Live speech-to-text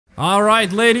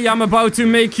Alright, lady, I'm about to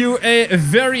make you a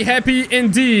very happy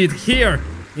indeed. Here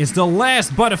is the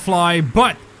last butterfly,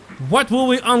 but what will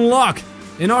we unlock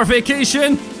in our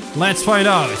vacation? Let's find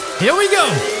out. Here we go!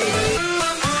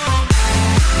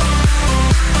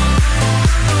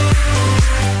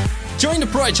 Join the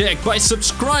project by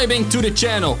subscribing to the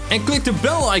channel and click the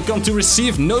bell icon to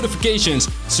receive notifications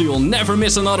so you'll never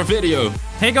miss another video.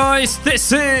 Hey guys,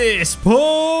 this is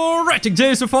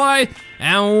ProjectJamesify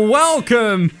and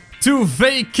welcome to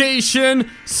Vacation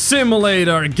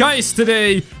Simulator. Guys,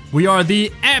 today we are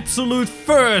the absolute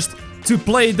first to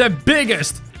play the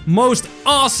biggest, most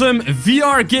awesome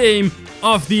VR game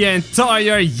of the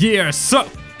entire year. So,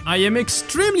 I am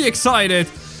extremely excited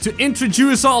to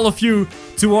introduce all of you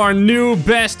to our new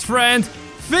best friend,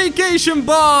 Vacation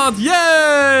Bot!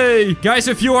 Yay! Guys,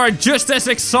 if you are just as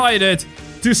excited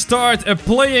to start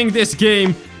playing this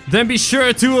game, then be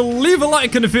sure to leave a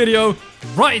like on the video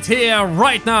right here,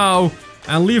 right now.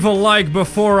 And leave a like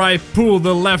before I pull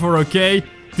the lever, okay?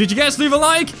 Did you guys leave a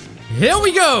like? Here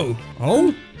we go!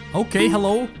 Oh, okay,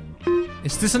 hello.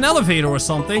 Is this an elevator or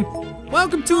something?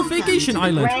 Welcome to Vacation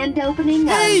Island. Grand opening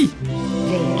hey!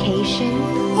 Vacation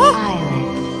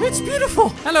Island. It's beautiful.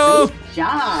 Hello. Good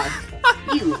job.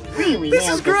 You really This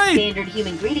nailed is great. the standard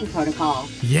human greeting protocol.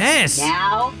 Yes.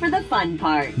 Now for the fun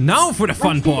part. Now for the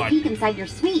fun Let's take part. a peek inside your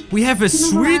suite. We have a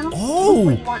Zoom suite. around, Oh,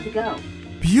 where you want to go.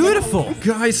 beautiful.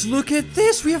 Guys, look at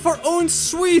this. We have our own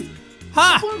suite.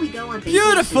 Ha! Before we go on vacation,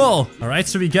 Beautiful! Alright,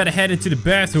 so we gotta head into the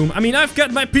bathroom. I mean, I've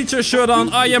got my pizza shirt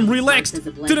on. I am relaxed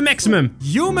to the maximum.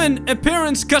 Human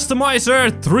Appearance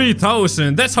Customizer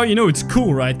 3000. That's how you know it's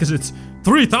cool, right? Because it's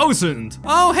 3000.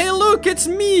 Oh, hey, look, it's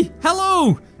me.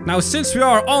 Hello. Now, since we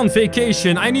are on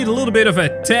vacation, I need a little bit of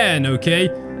a tan, okay?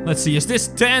 Let's see, is this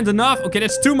tanned enough? Okay,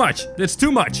 that's too much. That's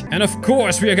too much. And of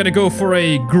course, we are gonna go for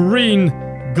a green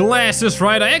glasses,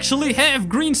 right? I actually have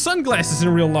green sunglasses in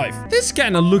real life. This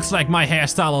kind of looks like my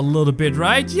hairstyle a little bit,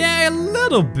 right? Yeah, a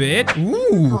little bit.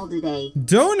 Ooh.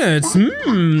 Donuts.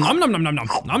 Mmm. Nom nom nom nom nom.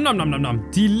 Nom nom nom nom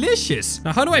nom. Delicious.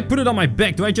 Now, how do I put it on my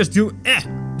back? Do I just do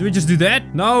Do we just do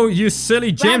that? No, you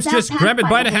silly James, just grab it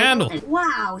by the handle.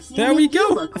 Wow. There we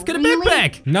go. I've got a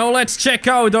backpack. Now let's check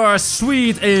out our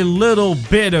suite a little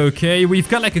bit, okay? We've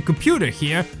got like a computer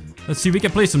here. Let's see, we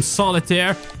can play some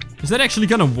solitaire. Is that actually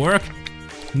gonna work?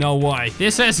 No way.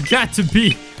 This has got to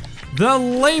be the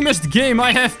lamest game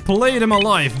I have played in my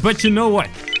life. But you know what?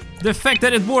 The fact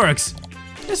that it works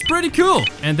is pretty cool.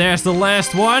 And there's the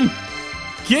last one.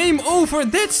 Game over.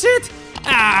 That's it.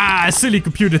 Ah, silly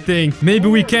computer thing. Maybe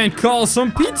we can call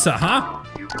some pizza, huh?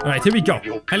 Alright, here we go.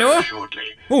 Hello?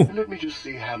 Oh. Let me just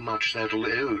see how much that'll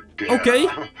owe, dear. Okay.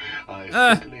 I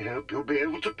certainly hope you'll be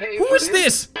able to pay Who for is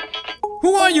this?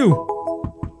 Who are you?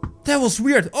 That was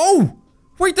weird. Oh!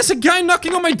 Wait, there's a guy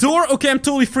knocking on my door? Okay, I'm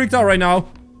totally freaked out right now.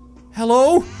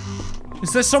 Hello?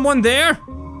 Is there someone there?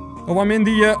 Oh, I'm in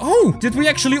the, oh, did we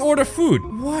actually order food?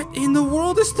 What in the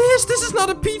world is this? This is not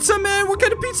a pizza, man. What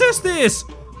kind of pizza is this?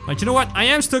 But you know what? I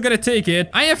am still gonna take it.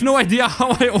 I have no idea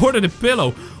how I ordered a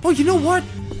pillow. Oh, you know what?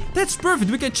 That's perfect.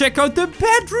 We can check out the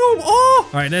bedroom. Oh!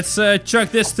 Alright, let's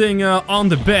chuck this thing on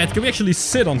the bed. Can we actually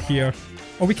sit on here?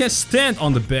 Oh, we can stand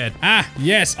on the bed. Ah,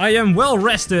 yes, I am well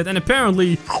rested. And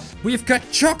apparently, we've got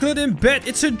chocolate in bed.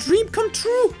 It's a dream come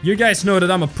true. You guys know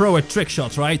that I'm a pro at trick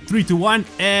shots, right? 3, 2, 1,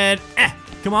 and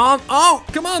come on. Oh,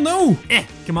 come on, no.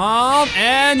 Come on,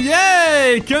 and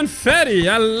yay! Confetti,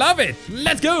 I love it.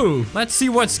 Let's go. Let's see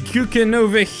what's cooking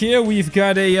over here. We've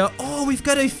got a, oh, we've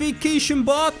got a vacation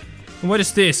bot. What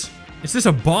is this? Is this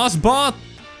a boss bot?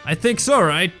 I think so,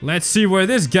 right? Let's see what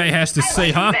this guy has to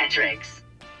say, huh? Metrics.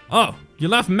 Oh. You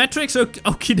love metrics?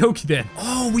 Okie dokie then.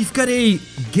 Oh, we've got a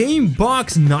Game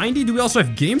Box 90. Do we also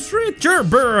have games for it?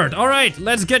 Gerbird. All right,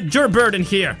 let's get Gerbird in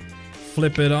here.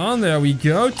 Flip it on. There we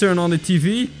go. Turn on the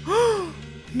TV.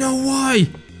 No way.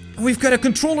 We've got a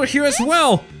controller here as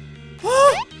well.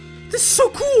 Oh, this is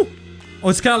so cool. Oh,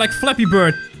 it's kind of like Flappy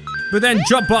Bird, but then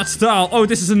Jobbot style. Oh,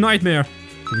 this is a nightmare.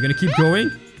 We're gonna keep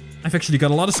going. I've actually got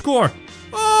a lot of score.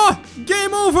 Oh,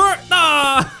 game over.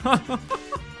 Ah.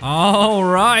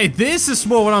 Alright, this is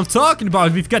what I'm talking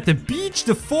about. We've got the beach,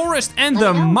 the forest, and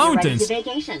the mountains.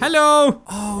 Hello!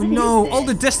 Oh no, all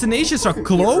the destinations are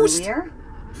closed?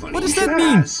 What does that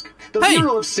mean? The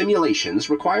Bureau of Simulations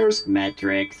requires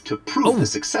metrics to prove the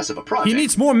success of a project. He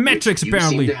needs more metrics,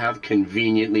 apparently. You seem to have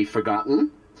convenently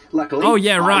forgotten. Luckily, oh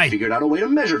yeah, right. I figured out a way to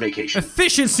measure vacation.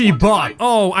 Efficiency bot.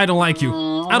 Oh, I don't like you.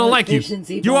 I don't like you.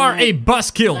 You are a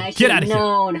buzzkill. Get out of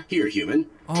here. Here, human.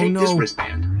 Take this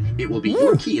wristband. It will be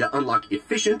your key to unlock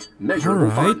efficient, measurable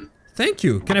fun. Thank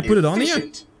you. Can I put it on here?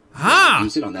 Ah!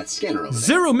 Use it on that scanner over there.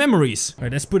 0 memories.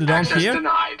 Alright, let's put it on here. Access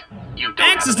denied. You don't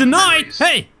Access denied!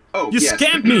 Hey! Oh, You yes.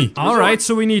 scammed me. All right,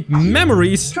 so we need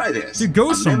memories Try this. to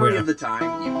go A somewhere. memory of the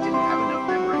time you didn't have enough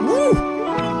memories. Woo!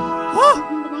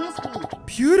 Oh,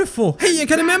 beautiful. Hey, I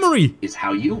got a memory. Is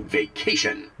how you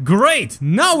vacation. Great.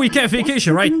 Now we can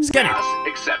vacation, right? Scan it. Pass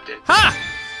accepted. Ha!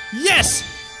 Yes.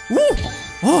 Woo!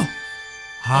 Oh.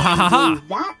 Ha ha ha ha.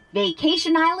 That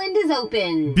vacation island is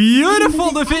open.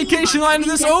 Beautiful. The vacation island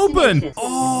is open.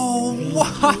 Oh,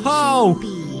 wow.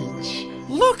 Beach.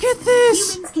 Look at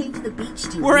this. Humans came to the beach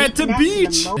to We're at the reconnect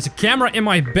beach. mo- There's a camera in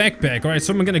my backpack. All right,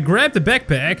 so I'm gonna grab the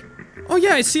backpack. Oh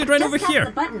yeah, I see it right Just over tap here.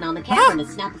 the button on the camera to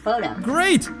snap a photo.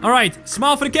 Great. All right,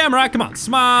 smile for the camera. Come on,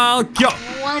 smile. Go.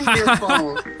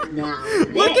 Wonderful. Now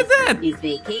Look at that. is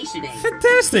vacationing.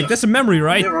 Fantastic. That's a memory,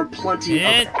 right? There are plenty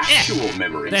Eh, of actual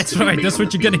memories. That's to be right. made That's on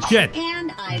what the you're gonna beach. get.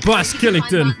 And I Buzz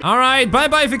Killington. All right,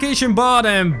 bye-bye vacation bot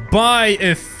and bye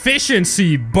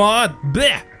efficiency bot.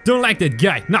 Bleh. Don't like that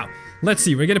guy. Now, let's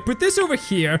see. We're gonna put this over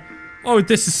here. Oh,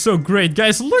 this is so great,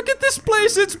 guys. Look at this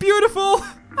place. It's beautiful.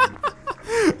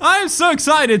 I'm so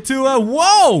excited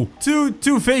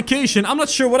to vacation. I'm not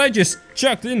sure what I just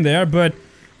chucked in there, but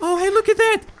oh, hey, look at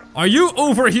that. Are you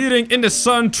overheating in the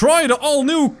sun? Try the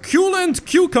all-new coolant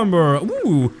cucumber.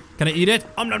 Ooh, can I eat it?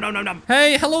 Nom nom nom nom.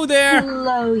 Hey, hello there.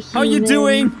 Hello, human. How you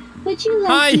doing? Would you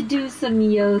like Hi. to do some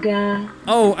yoga?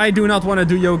 Oh, I do not want to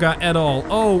do yoga at all.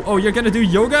 Oh, you're gonna do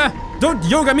yoga? Don't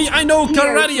yoga me. I know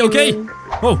karate, okay? human.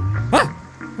 Oh, ah.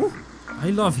 Ooh, I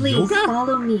love Please yoga.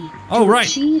 follow me. Oh, to right.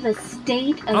 Achieve a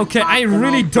state of Okay, I optimal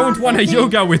really don't want to processing.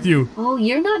 yoga with you. Oh,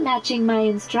 you're not matching my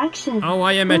instructions. Oh,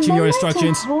 I am matching your Remember to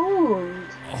instructions. hold.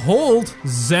 Hold.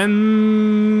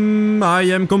 Zen. I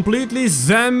am completely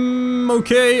zen.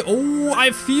 Okay. Oh,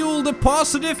 I feel the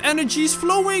positive energies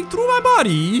flowing through my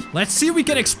body. Let's see if we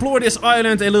can explore this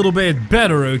island a little bit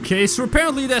better, okay? So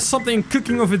apparently there's something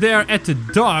cooking over there at the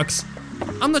docks.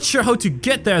 I'm not sure how to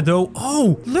get there, though.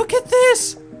 Oh, look at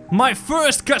this. My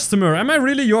first customer. Am I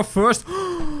really your first?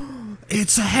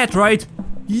 It's a hat, right?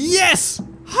 Yes.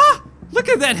 Ha! Look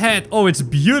at that hat. Oh, it's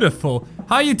beautiful.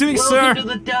 How are you doing, sir? Welcome to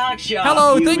the dock shop.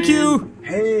 Hello, human. thank you.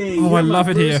 Hey, Oh, you're I love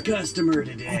my it here. first customer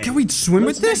today. Can we swim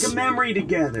Let's with this? Take a memory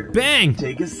together. Bang.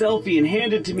 Take a selfie and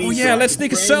hand it to me. Oh, so yeah, I let's can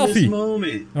take a frame this selfie.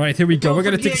 moment. All right, here we go. Don't We're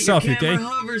gonna take a forget, your selfie, okay? camera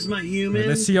hovers, my human.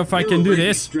 Let's see if I It can will do let you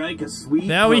this. Strike a sweet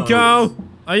There we pose. go.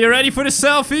 Are you ready for the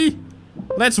selfie?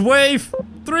 Let's wave.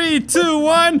 3, 2,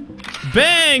 1.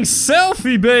 Bang!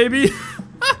 Selfie, baby.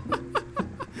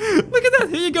 Look at that.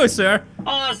 Here you go, sir.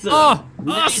 Awesome. Oh,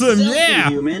 Nice awesome, selfie, yeah.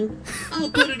 Human. I'll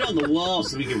put it on the wall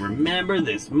so we can remember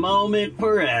this moment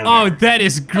forever. Oh, that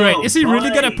is great. Oh, Is he really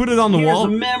gonna buddy, put it on the here's wall? a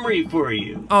memory for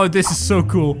you. Oh, this is so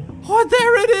cool. Oh,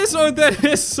 there it is. Oh, that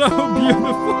is so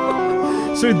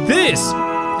beautiful. So this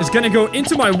is gonna go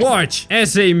into my watch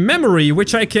as a memory,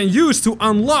 which I can use to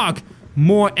unlock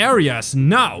more areas.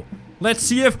 Now, let's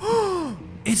see if...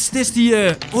 It's this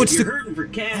the... Oh, it's If you're the... hurting for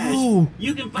cash, Oh,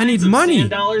 you can I find need some money.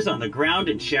 sand dollars on the ground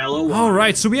in shallow water.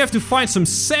 Alright, so we have to find some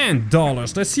sand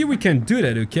dollars. Let's see if we can do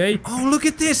that, okay? Oh, look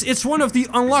at this. It's one of the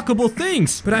unlockable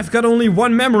things. But I've got only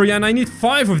one memory and I need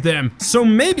 5 of them. So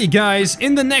maybe, guys,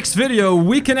 in the next video,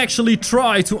 we can actually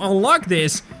try to unlock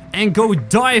this and go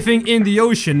diving in the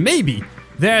ocean. Maybe.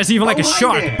 There's even like a Oh, hi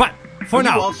shark. there. But for Are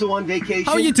now... you also on vacation?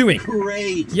 How are you doing?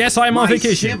 Great. Yes, I'm on My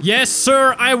vacation. ship- Yes,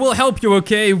 sir, I will help you,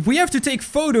 okay? We have to take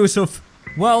photos of,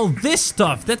 well, this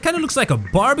stuff. That kind of looks like a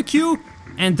barbecue.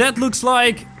 And that looks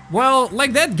like, well,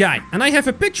 like that guy. And I have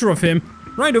a picture of him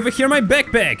right over here in my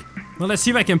backpack. Well, let's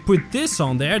see if I can put this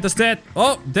on there. Does that...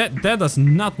 Oh, that does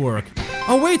not work.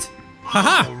 Oh, wait.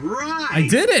 Haha. All right. I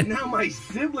did it. Now my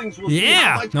siblings will see how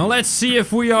Yeah. much Now let's see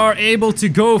if we are able to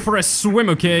go for a swim,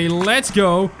 okay? Let's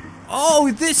go.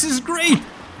 Oh, this is great.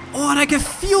 Oh, and I can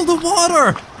feel the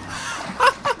water.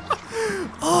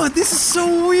 Oh, this is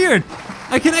so weird.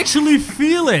 I can actually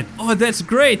feel it. Oh, that's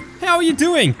great. Hey, how are you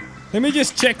doing? Let me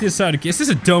just check this out. Okay, is this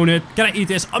a donut? Can I eat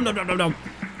this? No.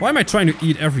 Why am I trying to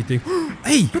eat everything?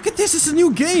 Hey, look at this. It's a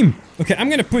new game. Okay, I'm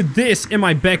gonna put this in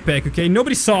my backpack, okay?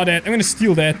 Nobody saw that. I'm gonna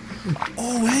steal that.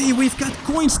 Oh, hey, we've got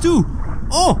coins too.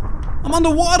 Oh, I'm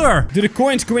underwater. Do the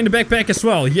coins go in the backpack as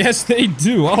well? Yes, they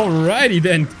do. Alrighty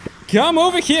then. Come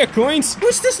over here, coins.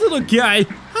 Who's this little guy?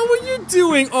 How are you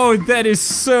doing? Oh, that is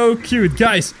so cute.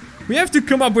 Guys, we have to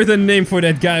come up with a name for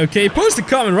that guy, okay? Post a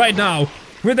comment right now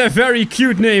with a very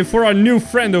cute name for our new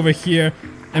friend over here.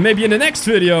 And maybe in the next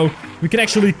video, we can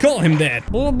actually call him that.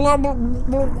 Blah, blah, blah,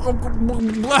 blah, blah,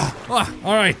 blah. Ah,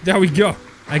 alright, there we go.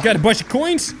 I got a bunch of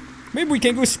coins. Maybe we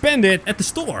can go spend it at the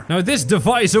store. Now, this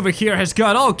device over here has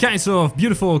got all kinds of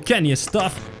beautiful candy and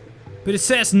stuff. But it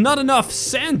says not enough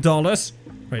sand dollars.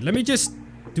 Right, let me just...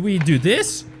 Do we do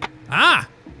this? Ah!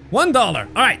 $1.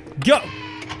 Alright, go.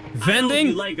 Vending?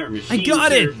 You like our I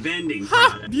got it! Vending Ha!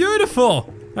 product.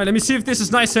 Beautiful! Alright, let me see if this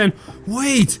is nice and...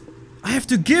 Wait! I have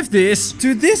to give this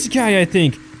to this guy, I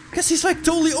think. Because he's like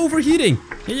totally overheating.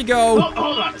 Here you go. Oh,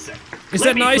 hold on a sec. Is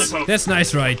that nice? That's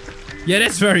nice, right? Yeah,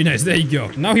 that's very nice. There you go.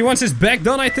 Now he wants his back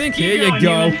done, I think. Here you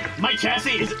go. My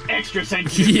chassis is extra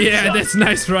sensitive. Yeah, that's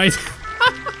nice, right?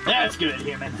 That's good,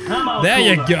 human. I'm all There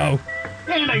you cooled go. up.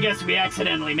 And I guess we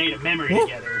accidentally made a memory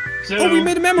together. So, Oh, we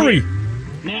made a memory.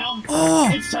 Now, Oh.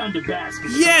 it's time to bask.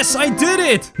 Yes, I did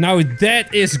it. Now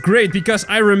that is great because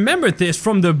I remembered this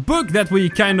from the book that we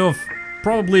kind of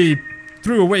probably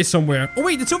threw away somewhere. Oh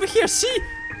wait, it's over here. See?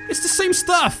 It's the same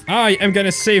stuff. I am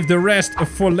gonna save the rest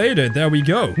for later. There we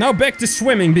go. Now back to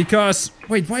swimming because...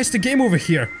 Wait, why is the game over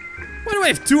here? Why do I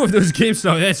have two of those games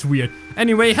now? That's weird.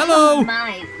 Anyway, hello. Oh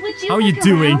my. Would you How you look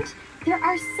doing? around? There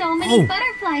are so many Oh.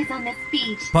 butterflies on this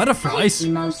beach. Butterflies?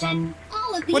 Emotion.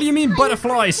 All of What do you mean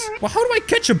butterflies? Well, how do I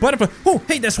catch a butterfly? Oh,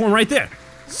 hey, there's one right there.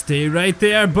 Stay right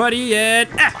there, buddy, and...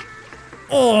 Ah!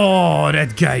 Oh,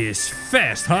 that guy is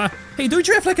fast, huh? Hey, don't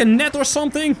you have like a net or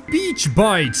something? Beach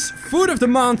Bites. Food of the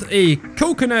month, a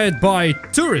coconut by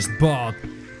tourist bot.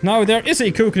 Now, there is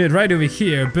a coconut right over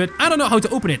here, but I don't know how to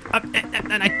open it.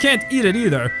 And I can't eat it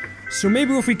either. So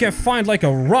maybe if we can find like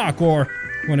a rock or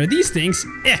one of these things.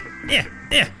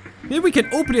 Maybe we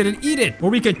can open it and eat it. Or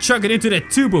we can chuck it into that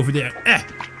tube over there.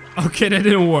 Okay, that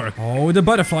didn't work. Oh, the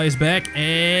butterfly is back.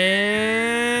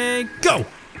 And go.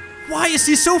 Why is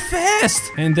he so fast?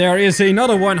 And there is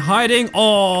another one hiding.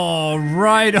 Oh,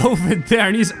 right over there.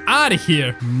 And he's out of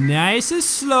here. Nice and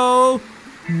slow.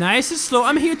 Nice and slow.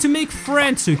 I'm here to make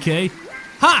friends, okay?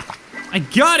 Ha! I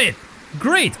got it.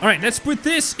 Great. All right, let's put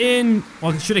this in.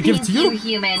 Well, should I give it to you?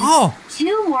 Human. Oh,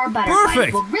 2 more butterflies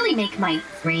perfect. will really make my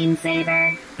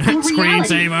Screensaver.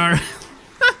 screensaver.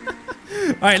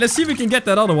 Alright, let's see if we can get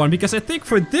that other one. Because I think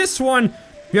for this one,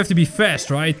 you have to be fast,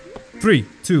 right? 3,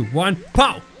 2, 1,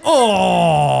 pow!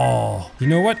 Oh! You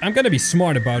know what? I'm gonna be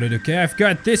smart about it, okay? I've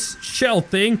got this shell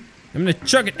thing. I'm gonna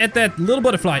chuck it at that little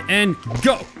butterfly and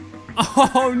go!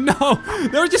 Oh no!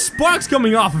 There are just sparks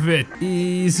coming off of it.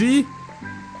 Easy.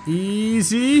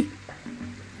 Easy.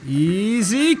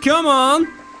 Easy. Come on.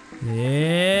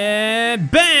 Yeah,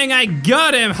 bang, I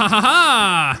got him, ha ha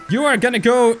ha. You are gonna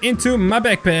go into my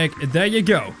backpack, there you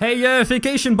go. Hey,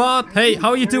 vacation bot, hey, how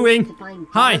are you doing?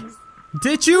 Hi,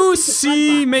 did you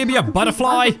see maybe a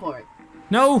butterfly?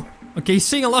 No? Okay, he's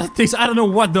seeing a lot of things, I don't know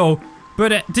what though.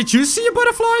 But, did you see a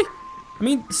butterfly? I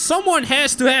mean, someone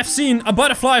has to have seen a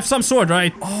butterfly of some sort,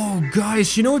 right? Oh,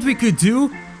 guys, you know what we could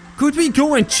do? Could we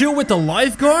go and chill with the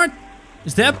lifeguard?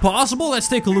 Is that possible? Let's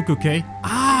take a look, okay?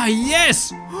 Ah,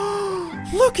 yes!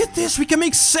 Look at this, we can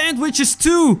make sandwiches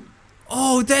too!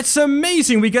 Oh, that's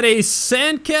amazing! We got a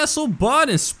sandcastle bot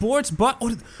and sports bot.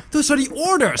 Oh, those are the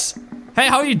orders! Hey,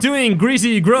 how are you doing,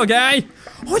 greasy grill guy?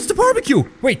 Oh, it's the barbecue!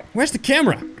 Wait, where's the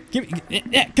camera?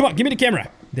 Come on, give me the camera.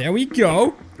 There we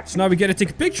go. So now we gotta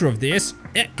take a picture of this.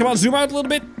 Come on, zoom out a little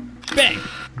bit. Bang!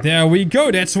 There we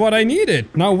go, that's what I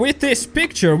needed. Now with this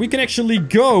picture, we can actually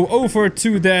go over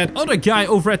to that other guy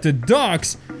over at the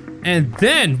docks. And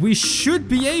then we should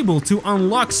be able to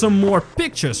unlock some more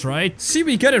pictures, right? See,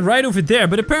 we got it right over there,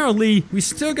 but apparently we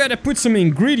still gotta put some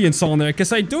ingredients on there,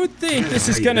 because I don't think this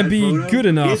is gonna be good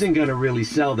enough. Isn't gonna really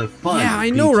sell the fun. Yeah, I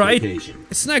know, beach right? vacation.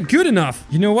 It's not good enough.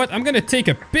 You know what? I'm gonna take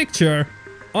a picture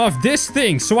of this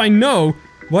thing so I know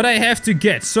what I have to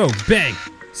get. So, bang.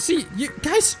 See, you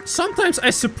guys, sometimes I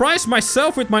surprise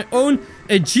myself with my own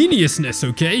geniusness,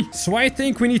 okay? So I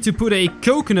think we need to put a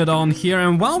coconut on here,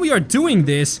 and while we are doing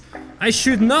this, I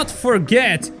should not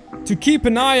forget to keep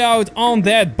an eye out on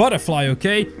that butterfly,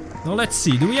 okay? Now let's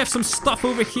see, do we have some stuff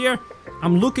over here?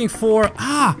 I'm looking for...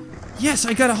 Ah, yes,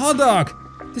 I got a hot dog.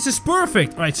 This is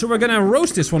perfect. All right, so we're gonna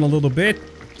roast this one a little bit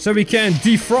so we can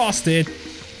defrost it.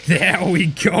 There we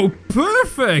go,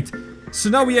 perfect. So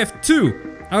now we have 2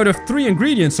 out of 3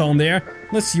 ingredients on there.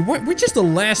 Let's see, which is the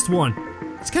last one?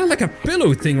 It's kind of like a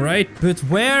pillow thing, right? But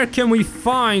where can we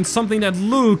find something that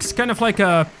looks kind of like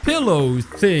a pillow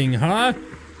thing, huh?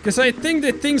 Because I think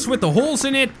the things with the holes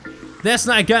in it, that's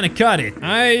not gonna cut it.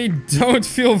 I don't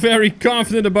feel very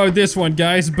confident about this one,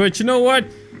 guys. But you know what?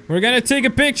 We're gonna take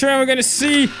a picture and we're gonna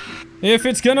see if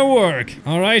it's gonna work.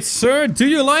 Alright, sir, do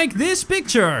you like this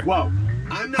picture? Whoa,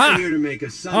 I'm not here to make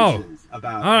assumptions.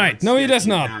 Alright, no he does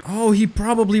not. Oh, he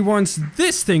probably wants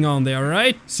this thing on there,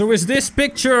 right? So is this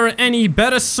picture any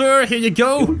better, sir? Here you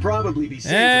go. It would probably be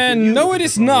safer And for you no, to it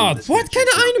is photo not. this What kind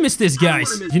picture. of item is this,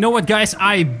 guys? You know what, guys?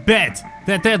 I bet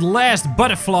that that last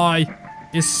butterfly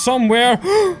is somewhere.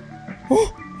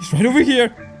 Oh, he's right over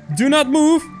here. Do not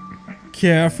move.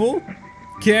 Careful.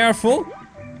 Careful.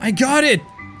 I got it.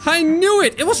 I knew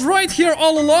it. It was right here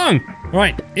all along. All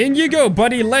right, in you go,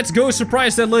 buddy. Let's go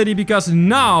surprise that lady because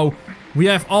now we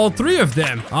have all 3 of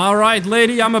them. All right,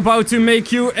 lady, I'm about to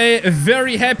make you a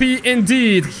very happy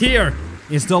indeed. Here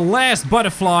is the last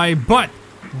butterfly, but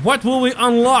what will we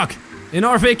unlock in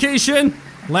our vacation?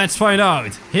 Let's find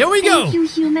out. Here we go. Thank you,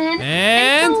 human.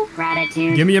 And so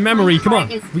gratitude. give me a memory. Come on.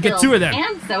 We get 2 of them.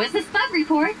 And so is this bug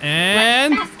report.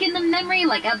 And let's bask in the memory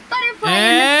like a butterfly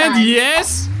and in the sun.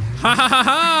 yes. Ha ha ha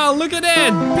ha. Look at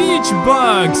that. Beach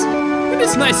bugs. It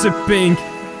is nice and pink.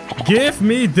 Give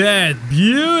me that.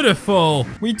 Beautiful.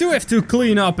 We do have to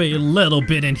clean up a little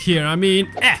bit in here. I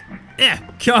mean,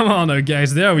 come on now,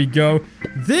 guys. There we go.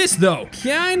 This, though,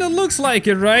 kinda looks like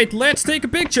it, right? Let's take a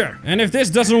picture. And if this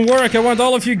doesn't work, I want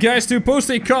all of you guys to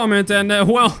post a comment and,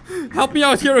 well, help me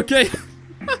out here, okay?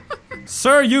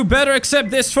 Sir, you better accept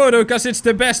this photo because it's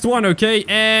the best one, okay?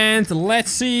 And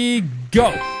let's see.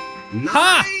 Go. Nice!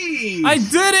 Ha! I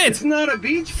did it! It's not a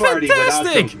beach party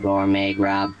Fantastic! without some gourmet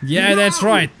grab. Yeah, that's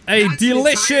right. A That's the entire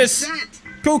delicious set.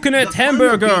 coconut The fun of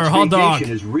hamburger beach hot dog.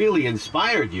 Vacation has really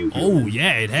inspired you. Oh,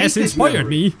 yeah, it has Take this inspired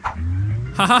me.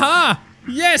 Ha ha ha!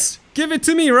 Yes! Give it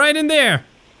to me right in there.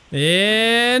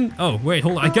 And... oh, wait,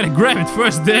 hold on. I gotta grab it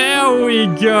first. There we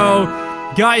go.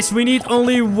 Guys, we need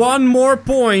only 1 more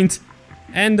point.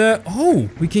 And, oh,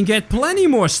 we can get plenty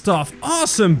more stuff.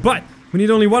 Awesome, but... we need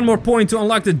only 1 more point to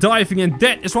unlock the diving, and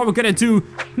that is what we're gonna do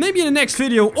maybe in the next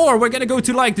video, or we're gonna go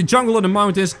to like the jungle or the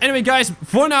mountains. Anyway, guys,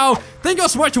 for now, thank you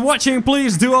so much for watching.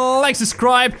 Please do like,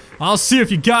 subscribe. I'll see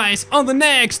you guys on the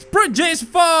next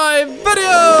ProjectJamesify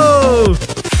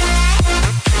video.